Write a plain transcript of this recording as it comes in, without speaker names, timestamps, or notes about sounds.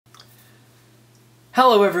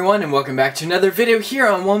Hello everyone and welcome back to another video here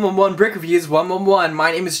on 111 Brick Reviews 111.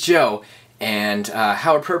 My name is Joe and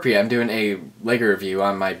how appropriate, I'm doing a LEGO review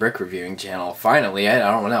on my brick reviewing channel. Finally, I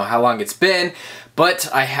don't know how long it's been, but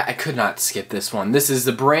I could not skip this one. This is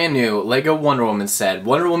the brand new LEGO Wonder Woman set,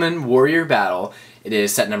 Wonder Woman Warrior Battle. It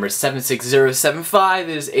is set number 76075,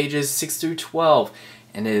 it is ages 6 through 12.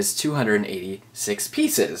 And it is 286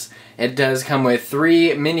 pieces. It does come with 3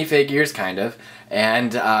 minifigures, kind of,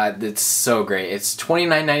 and it's so great. It's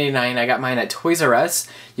 $29.99. I got mine at Toys R Us.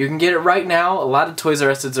 You can get it right now. A lot of Toys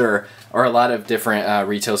R Us's or a lot of different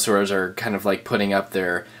retail stores are kind of like putting up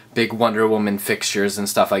their big Wonder Woman fixtures and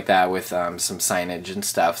stuff like that with some signage and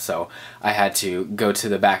stuff, so I had to go to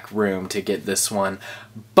the back room to get this one,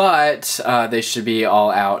 but they should be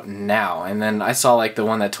all out now. And then I saw like the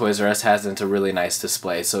one that Toys R Us has, and it's a really nice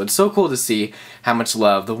display, so it's so cool to see how much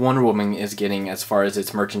love the Wonder Woman is getting as far as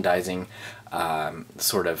its merchandising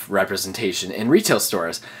sort of representation in retail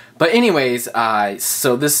stores. But anyways,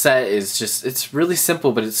 so this set is just, it's really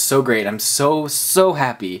simple, but it's so great. I'm so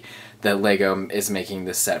happy that LEGO is making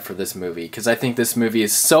this set for this movie, because I think this movie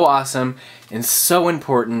is so awesome and so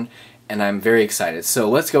important, and I'm very excited. So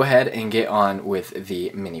let's go ahead and get on with the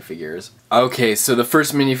minifigures. Okay, so the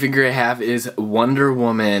first minifigure I have is Wonder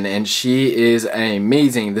Woman, and she is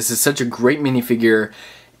amazing. This is such a great minifigure,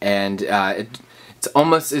 and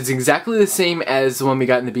it's exactly the same as the one we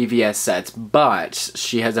got in the BVS sets, but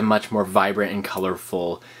she has a much more vibrant and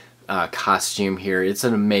colorful costume here. It's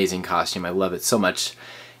an amazing costume. I love it so much.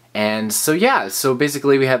 And so yeah, so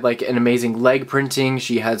basically we have like an amazing leg printing.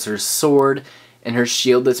 She has her sword and her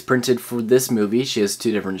shield that's printed for this movie. She has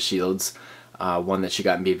 2 different shields. One that she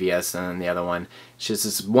got in BVS, and then the other one. She has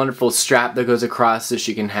this wonderful strap that goes across so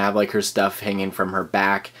she can have like her stuff hanging from her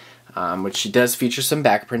back, which she does feature some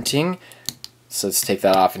back printing. So let's take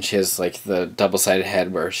that off, and she has like the double-sided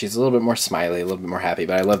head where she's a little bit more smiley, a little bit more happy,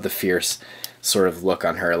 but I love the fierce sort of look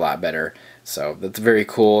on her a lot better. So that's very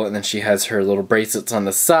cool. And then she has her little bracelets on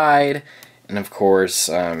the side, and of course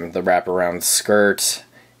the wraparound skirt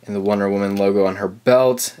and the Wonder Woman logo on her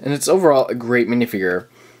belt, and it's overall a great minifigure.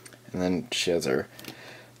 And then she has her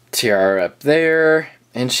tiara up there,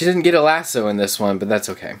 and she didn't get a lasso in this one, but that's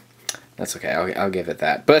okay. That's okay, I'll give it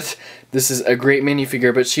that. But this is a great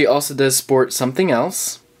minifigure, but she also does sport something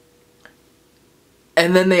else.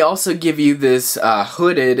 And then they also give you this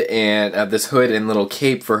hood and little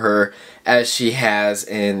cape for her, as she has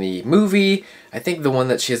in the movie. I think the one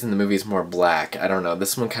that she has in the movie is more black. I don't know.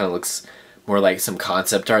 This one kind of looks more like some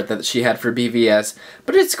concept art that she had for BVS,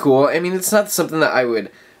 but it's cool. I mean, it's not something that I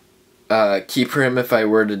would keep her in if I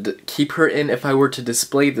were to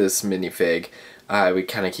display this minifig. I would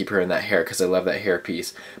kind of keep her in that hair because I love that hair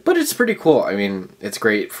piece. But it's pretty cool. I mean, it's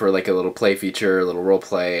great for like a little play feature, a little role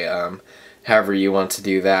play. However you want to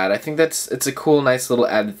do that. I think it's a cool, nice little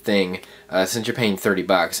added thing. Since you're paying 30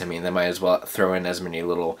 bucks, I mean, they might as well throw in as many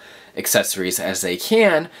little accessories as they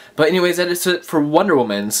can. But anyways, that is it for Wonder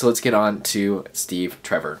Woman, so let's get on to Steve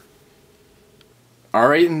Trevor.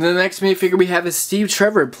 Alright, and the next minifigure we have is Steve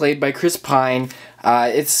Trevor, played by Chris Pine.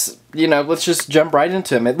 It's, you know, let's just jump right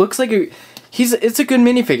into him. It looks like it's a good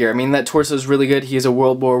minifigure. I mean, that torso is really good. He is a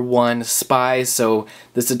World War I spy, so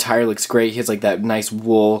this attire looks great. He has like that nice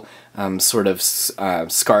wool sort of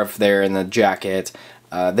scarf there and the jacket.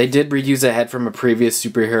 They did reuse a head from a previous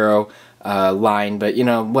superhero line, but you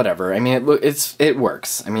know, whatever. I mean, it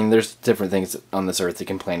works. I mean, there's different things on this earth to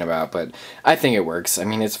complain about, but I think it works. I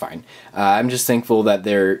mean, it's fine. I'm just thankful that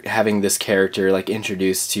they're having this character like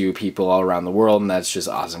introduced to people all around the world, and that's just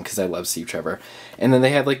awesome because I love Steve Trevor. And then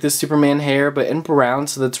they have like this Superman hair, but in brown,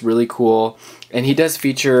 so that's really cool. And he does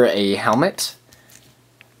feature a helmet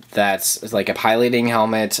that's like a piloting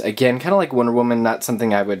helmet. Again, kind of like Wonder Woman, not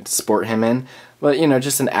something I would sport him in, but you know,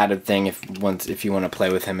 just an added thing if you want to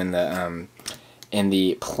play with him in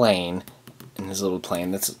the plane, in his little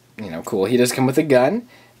plane. That's, you know, cool. He does come with a gun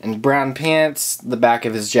and brown pants, the back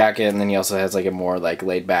of his jacket, and then he also has like a more like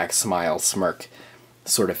laid back smile, smirk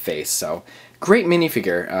sort of face. So great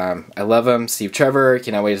minifigure. I love him. Steve Trevor.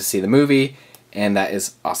 Cannot wait to see the movie, and that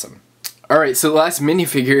is awesome. Alright, so the last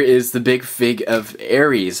minifigure is the Big Fig of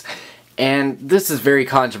Ares. And this is very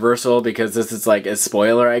controversial because this is like a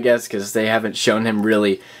spoiler, I guess, because they haven't shown him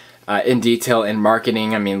really in detail in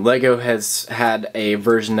marketing. I mean, LEGO has had a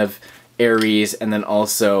version of Ares, and then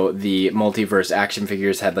also the multiverse action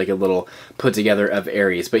figures had like a little put together of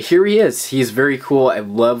Ares. But here he is. He's very cool. I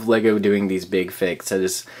love LEGO doing these big figs.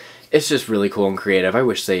 It's just really cool and creative. I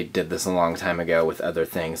wish they did this a long time ago with other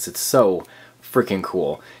things. It's so freaking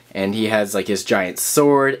cool. And he has like his giant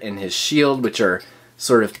sword and his shield, which are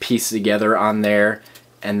sort of pieced together on there.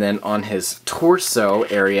 And then on his torso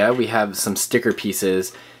area, we have some sticker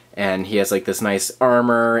pieces, and he has like this nice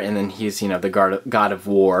armor, and then he's, you know, the god of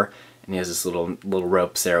war, and he has this little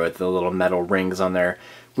ropes there with the little metal rings on there,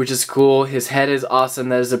 which is cool. His head is awesome.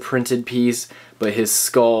 That is a printed piece, but his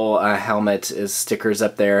skull helmet is stickers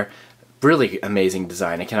up there. Really amazing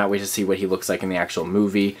design. I cannot wait to see what he looks like in the actual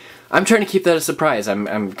movie. I'm trying to keep that a surprise.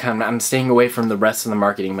 I'm staying away from the rest of the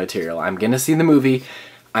marketing material. I'm gonna see the movie.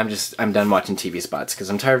 I'm done watching TV spots because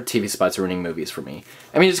I'm tired of TV spots ruining movies for me.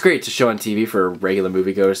 I mean, it's great to show on TV for regular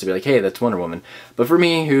moviegoers to be like, hey, that's Wonder Woman. But for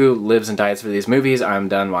me, who lives and dies for these movies, I'm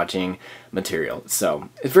done watching material. So,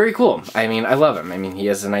 it's very cool. I mean, I love him. I mean, he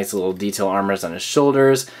has a nice little detail armors on his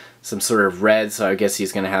shoulders, some sort of red, so I guess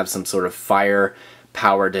he's going to have some sort of fire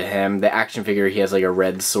power to him. The action figure, he has like a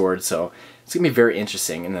red sword, so it's going to be very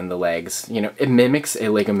interesting. And then the legs, you know, it mimics a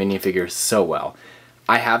Lego minifigure so well.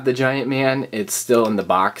 I have the Giant Man. It's still in the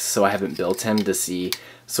box, so I haven't built him to see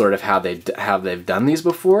sort of how they've done these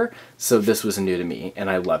before. So this was new to me, and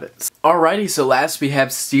I love it. Alrighty, so last we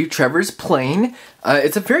have Steve Trevor's plane.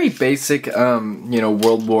 It's a very basic, you know,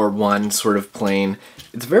 World War I sort of plane.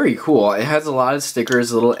 It's very cool. It has a lot of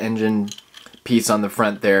stickers, a little engine piece on the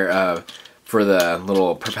front there. For the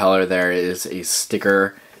little propeller there is a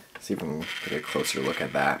sticker. Let's see if we can get a closer look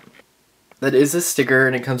at that. That is a sticker,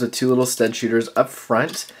 and it comes with two little stud shooters up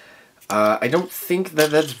front. I don't think that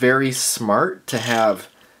that's very smart to have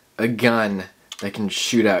a gun that can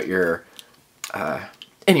shoot out your...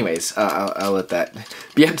 anyways, I'll let that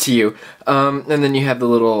be up to you. And then you have the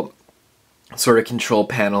little sort of control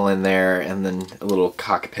panel in there, and then a little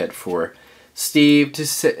cockpit for Steve to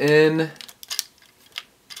sit in.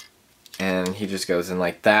 And he just goes in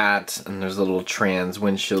like that, and there's a little trans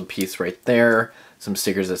windshield piece right there. Some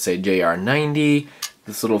stickers that say JR90.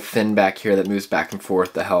 This little fin back here that moves back and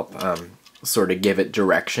forth to help sort of give it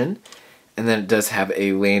direction. And then it does have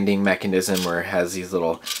a landing mechanism where it has these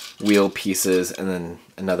little wheel pieces and then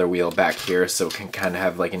another wheel back here, so it can kind of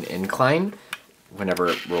have like an incline whenever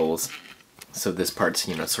it rolls. So this part's,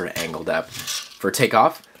 you know, sort of angled up for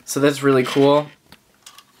takeoff. So that's really cool.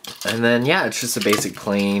 And then, yeah, it's just a basic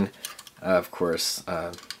plane. Of course,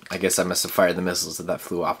 I guess I must have fired the missiles that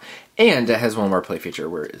flew off. And it has one more play feature.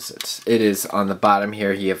 Where is it? It is on the bottom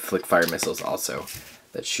here. You have flick fire missiles also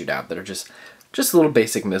that shoot out, that are just little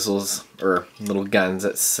basic missiles or little guns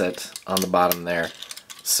that sit on the bottom there.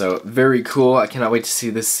 So very cool. I cannot wait to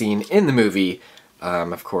see this scene in the movie,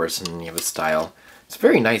 of course. And you have a style. It's a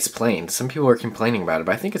very nice plane. Some people are complaining about it,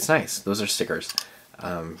 but I think it's nice. Those are stickers.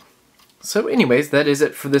 So anyways, that is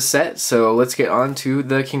it for this set, so let's get on to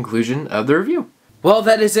the conclusion of the review. Well,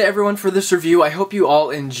 that is it, everyone, for this review. I hope you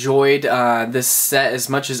all enjoyed this set as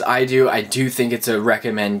much as I do. I do think it's a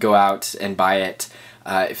recommend. Go out and buy it,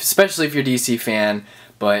 especially if you're a DC fan,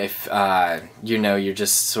 but if, you know, you're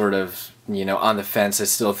just sort of, you know, on the fence, I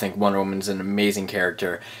still think Wonder Woman's an amazing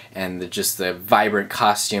character, and just the vibrant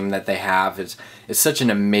costume that they have is such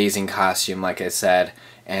an amazing costume, like I said.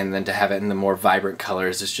 And then to have it in the more vibrant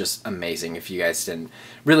colors is just amazing. If you guys didn't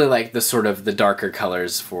really like the sort of the darker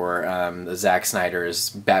colors for the Zack Snyder's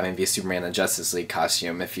Batman v Superman and Justice League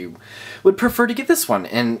costume, if you would prefer to get this one.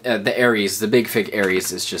 And the Ares, the big fig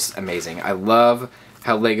Ares, is just amazing. I love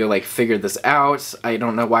how Lego like figured this out. I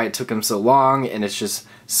don't know why it took them so long, and it's just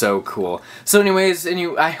so cool. So anyways,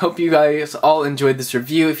 I hope you guys all enjoyed this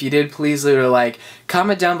review. If you did, please leave a like.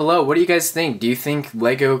 Comment down below. What do you guys think? Do you think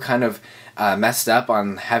Lego kind of messed up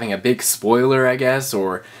on having a big spoiler, I guess?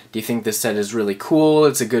 Or do you think this set is really cool?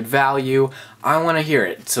 It's a good value? I want to hear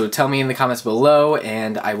it. So tell me in the comments below,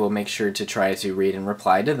 and I will make sure to try to read and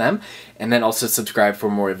reply to them. And then also subscribe for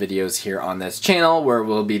more videos here on this channel, where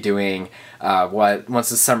we'll be doing once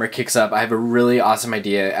the summer kicks up. I have a really awesome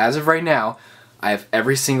idea. As of right now, I have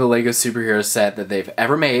every single Lego superhero set that they've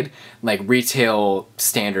ever made, like retail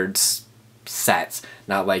standards sets,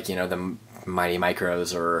 not like, you know, the Mighty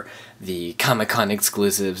Micros or the Comic-Con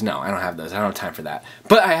exclusives. No, I don't have those. I don't have time for that.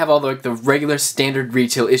 But I have all the regular standard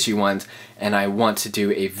retail issue ones, and I want to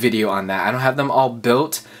do a video on that. I don't have them all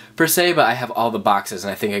built per se, but I have all the boxes,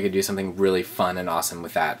 and I think I could do something really fun and awesome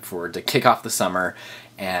with that to kick off the summer.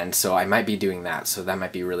 And so I might be doing that, so that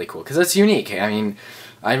might be really cool, because that's unique. I mean,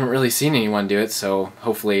 I haven't really seen anyone do it, so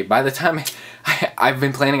hopefully by the time I've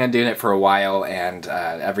been planning on doing it for a while, and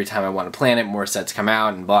every time I want to plan it, more sets come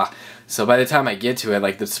out and blah. So by the time I get to it,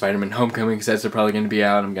 like the Spider-Man Homecoming sets are probably going to be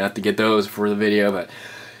out. I'm going to have to get those for the video, but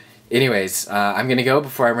anyways, I'm going to go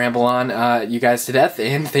before I ramble on you guys to death,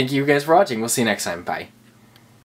 and thank you guys for watching. We'll see you next time. Bye.